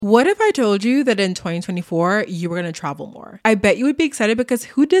What if I told you that in 2024, you were going to travel more? I bet you would be excited because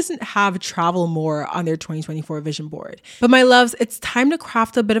who doesn't have travel more on their 2024 vision board? But my loves, it's time to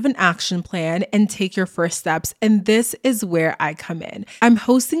craft a bit of an action plan and take your first steps. And this is where I come in. I'm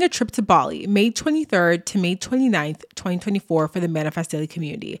hosting a trip to Bali, May 23rd to May 29th, 2024 for the Manifest Daily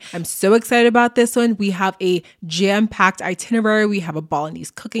community. I'm so excited about this one. We have a jam-packed itinerary. We have a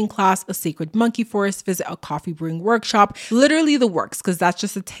Balinese cooking class, a sacred monkey forest visit, a coffee brewing workshop, literally the works, because that's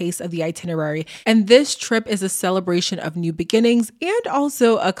just a taste of the itinerary. And this trip is a celebration of new beginnings and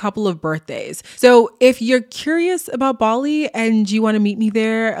also a couple of birthdays. So if you're curious about Bali and you want to meet me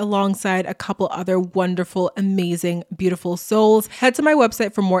there alongside a couple other wonderful, amazing, beautiful souls, head to my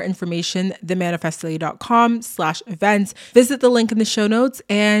website for more information, themanifestdaily.com/events. Visit the link in the show notes.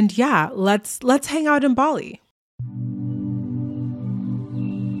 And yeah, let's hang out in Bali.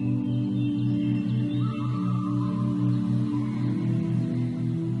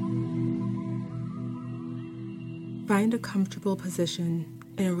 Find a comfortable position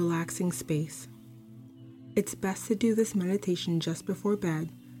in a relaxing space. It's best to do this meditation just before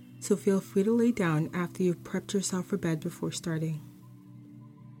bed, so feel free to lay down after you've prepped yourself for bed before starting.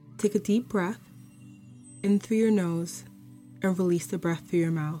 Take a deep breath in through your nose and release the breath through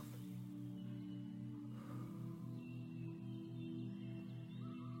your mouth.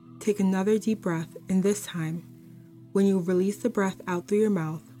 Take another deep breath, and this time, when you release the breath out through your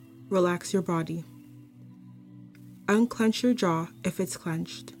mouth, relax your body. Unclench your jaw if it's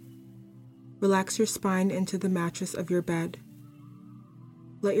clenched. Relax your spine into the mattress of your bed.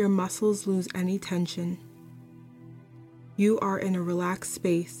 Let your muscles lose any tension. You are in a relaxed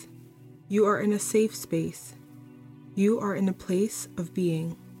space. You are in a safe space. You are in a place of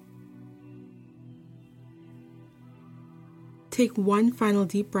being. Take one final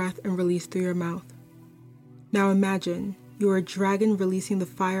deep breath and release through your mouth. Now imagine you are a dragon releasing the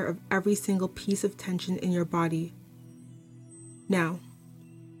fire of every single piece of tension in your body. Now,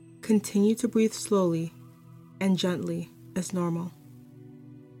 continue to breathe slowly and gently as normal.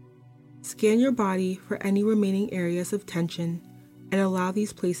 Scan your body for any remaining areas of tension and allow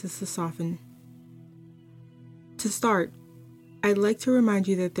these places to soften. To start, I'd like to remind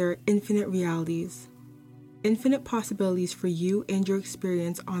you that there are infinite realities, infinite possibilities for you and your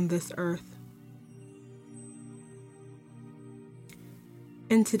experience on this earth.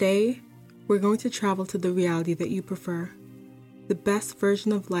 And today, we're going to travel to the reality that you prefer. The best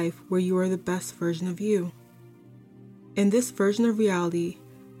version of life where you are the best version of you. In this version of reality,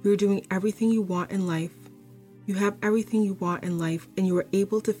 you're doing everything you want in life. You have everything you want in life, and you are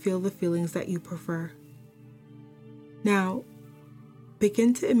able to feel the feelings that you prefer. Now,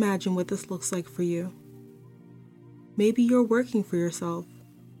 begin to imagine what this looks like for you. Maybe you're working for yourself,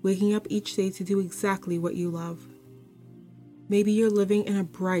 waking up each day to do exactly what you love. Maybe you're living in a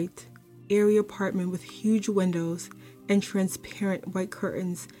bright, airy apartment with huge windows and transparent white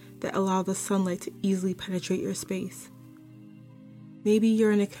curtains that allow the sunlight to easily penetrate your space. Maybe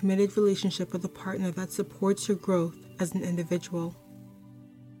you're in a committed relationship with a partner that supports your growth as an individual.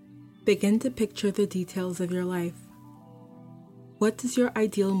 Begin to picture the details of your life. What does your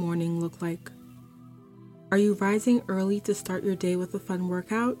ideal morning look like? Are you rising early to start your day with a fun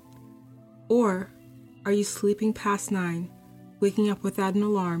workout? Or are you sleeping past 9, waking up without an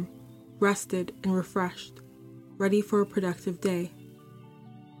alarm, rested and refreshed, ready for a productive day?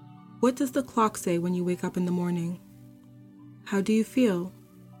 What does the clock say when you wake up in the morning? How do you feel?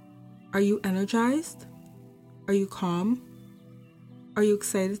 Are you energized? Are you calm? Are you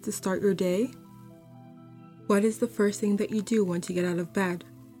excited to start your day? What is the first thing that you do once you get out of bed?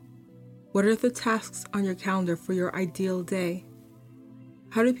 What are the tasks on your calendar for your ideal day?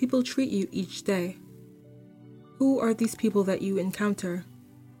 How do people treat you each day? Who are these people that you encounter?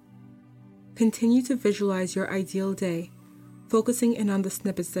 Continue to visualize your ideal day, focusing in on the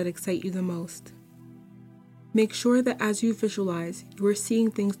snippets that excite you the most. Make sure that as you visualize, you are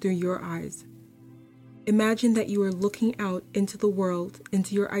seeing things through your eyes. Imagine that you are looking out into the world,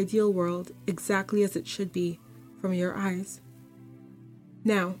 into your ideal world, exactly as it should be, from your eyes.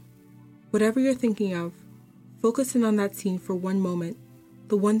 Now, whatever you're thinking of, focus in on that scene for one moment,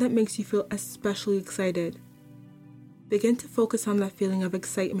 the one that makes you feel especially excited. Begin to focus on that feeling of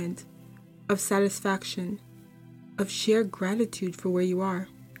excitement, of satisfaction, of sheer gratitude for where you are.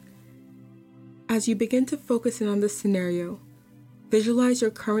 As you begin to focus in on this scenario, visualize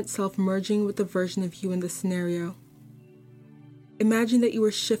your current self merging with the version of you in the scenario. Imagine that you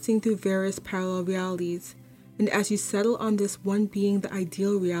are shifting through various parallel realities, and as you settle on this one being the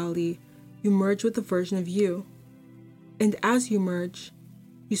ideal reality, you merge with the version of you. And as you merge,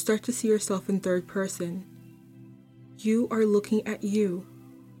 you start to see yourself in third person. You are looking at you.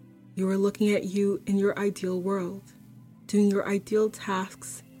 You are looking at you in your ideal world, doing your ideal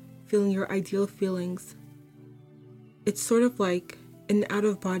tasks, feeling your ideal feelings. It's sort of like an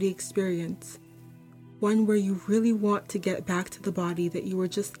out-of-body experience, one where you really want to get back to the body that you were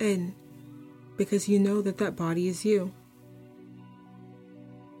just in, because you know that that body is you.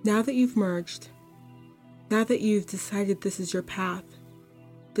 Now that you've merged, now that you've decided this is your path,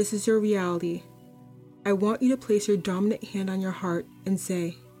 this is your reality, I want you to place your dominant hand on your heart and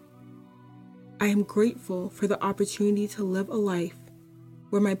say, I am grateful for the opportunity to live a life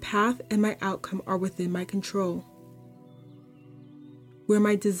where my path and my outcome are within my control, where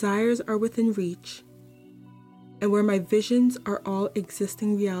my desires are within reach, and where my visions are all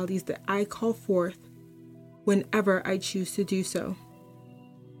existing realities that I call forth whenever I choose to do so.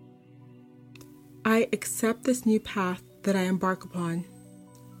 I accept this new path that I embark upon.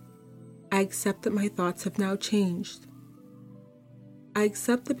 I accept that my thoughts have now changed. I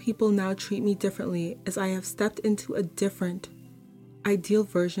accept that people now treat me differently as I have stepped into a different, ideal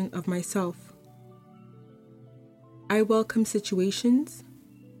version of myself. I welcome situations,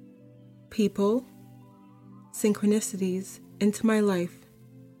 people, synchronicities into my life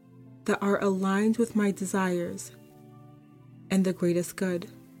that are aligned with my desires and the greatest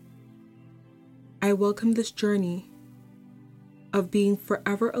good. I welcome this journey of being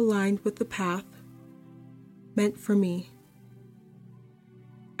forever aligned with the path meant for me.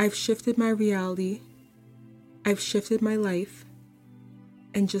 I've shifted my reality, I've shifted my life,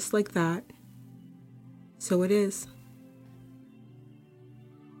 and just like that, so it is.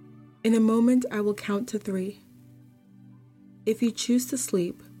 In a moment, I will count to 3. If you choose to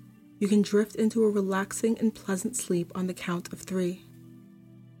sleep, you can drift into a relaxing and pleasant sleep on the count of 3.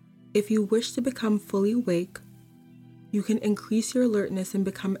 If you wish to become fully awake, you can increase your alertness and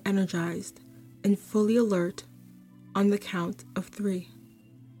become energized and fully alert on the count of 3.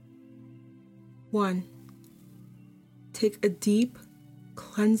 1. Take a deep,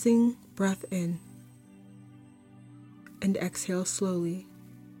 cleansing breath in and exhale slowly.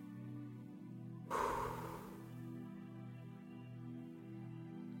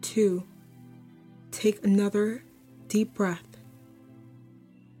 2. Take another deep breath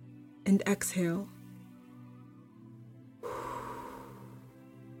and exhale.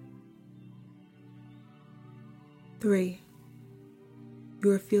 3.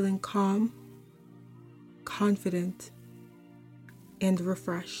 You are feeling calm, confident, and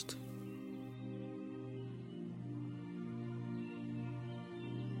refreshed.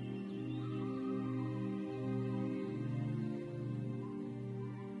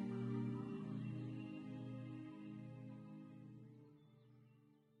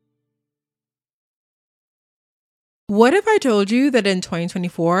 What if I told you that in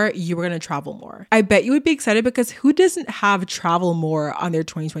 2024, you were going to travel more? I bet you would be excited because who doesn't have travel more on their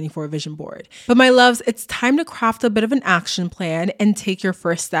 2024 vision board? But my loves, it's time to craft a bit of an action plan and take your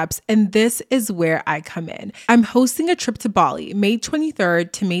first steps. And this is where I come in. I'm hosting a trip to Bali, May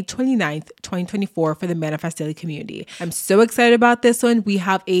 23rd to May 29th, 2024 for the Manifest Daily community. I'm so excited about this one. We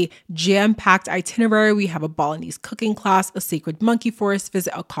have a jam-packed itinerary. We have a Balinese cooking class, a sacred monkey forest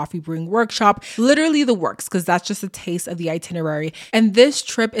visit, a coffee brewing workshop, literally the works, because that's just a taste of the itinerary. And this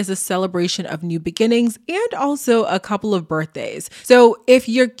trip is a celebration of new beginnings and also a couple of birthdays. So if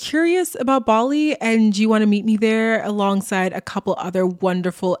you're curious about Bali and you want to meet me there alongside a couple other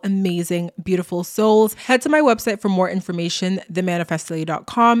wonderful, amazing, beautiful souls, head to my website for more information,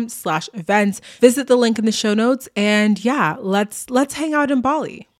 themanifestdaily.com/events. Visit the link in the show notes. And yeah, let's hang out in Bali.